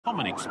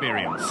Common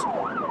experience,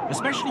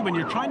 especially when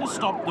you're trying to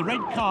stop the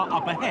red car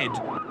up ahead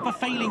for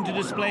failing to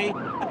display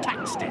a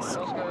tax disc.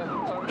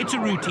 It's a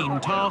routine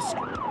task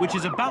which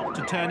is about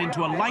to turn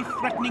into a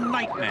life-threatening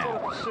nightmare,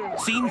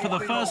 seen for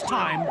the first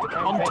time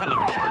on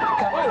television.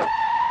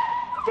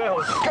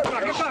 Bells. Get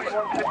back.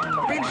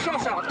 Being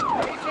shot at.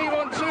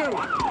 312.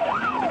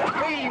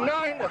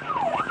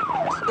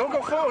 B9. Don't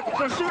go forward.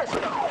 Just shoot.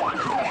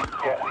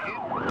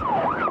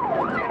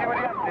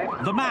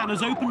 The man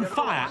has opened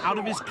fire out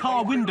of his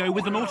car window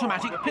with an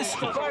automatic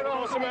pistol. An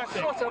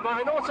automatic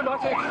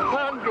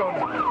handgun.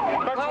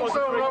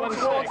 Hounslow Road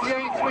towards the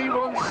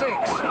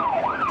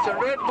A316. It's a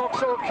red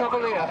Vauxhall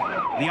Cavalier.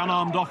 The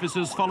unarmed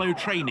officers follow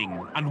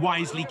training and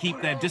wisely keep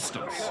their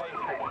distance.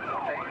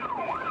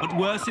 But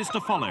worse is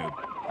to follow,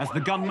 as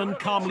the gunman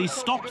calmly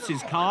stops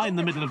his car in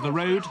the middle of the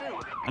road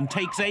and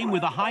takes aim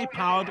with a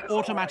high-powered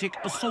automatic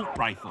assault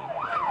rifle.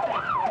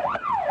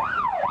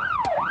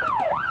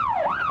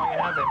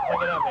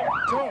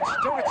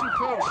 Don't get too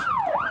close.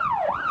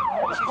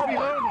 He's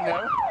reloading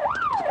now.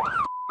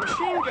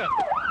 Machine gun.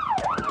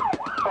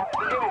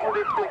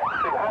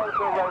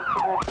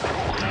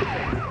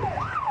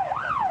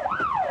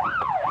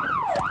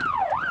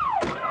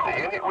 The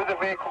unit with the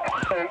vehicle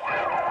pursuit.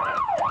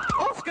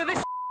 Oscar,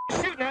 this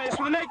shooting at us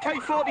with an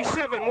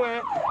AK-47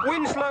 where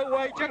Winslow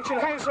Way, Junction,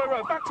 Hounslow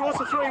Road, back towards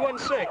the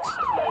 316.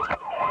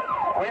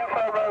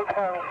 Winslow Road,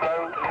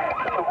 Hounslow,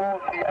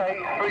 towards the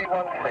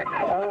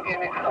A316, all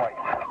units wait.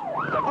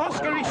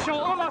 Oscar, he shot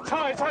all our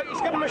tyres out,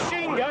 he's got a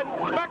machine gun,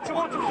 back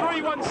towards the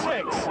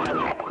 316.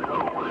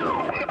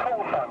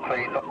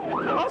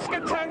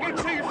 Oscar Tango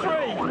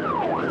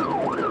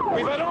 2-3.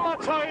 We've had all our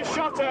tyres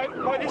shot out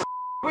by this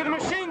with a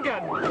machine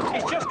gun.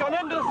 He's just gone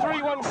under the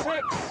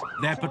 316.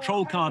 Their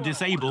patrol car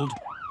disabled,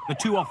 the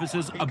two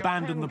officers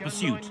abandoned the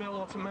pursuit,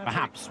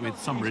 perhaps with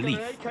some relief.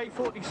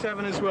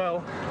 AK-47 as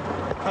well.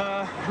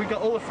 We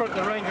got all the front of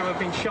the Ranger have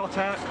been shot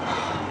at.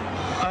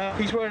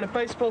 He's wearing a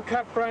baseball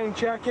cap, brown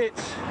jacket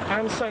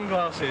and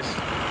sunglasses.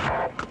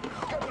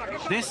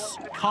 This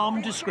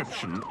calm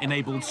description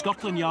enabled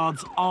Scotland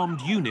Yard's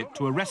armed unit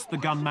to arrest the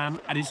gunman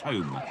at his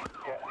home,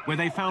 where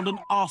they found an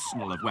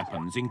arsenal of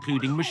weapons,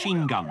 including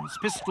machine guns,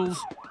 pistols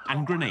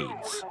and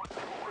grenades.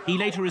 He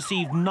later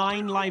received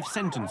 9 life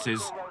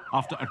sentences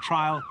after a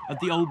trial at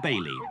the Old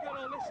Bailey.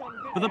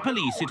 For the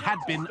police, it had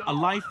been a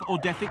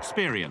life-or-death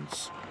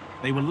experience.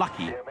 They were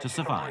lucky to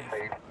survive.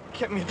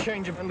 Kept me a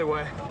change of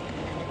underwear.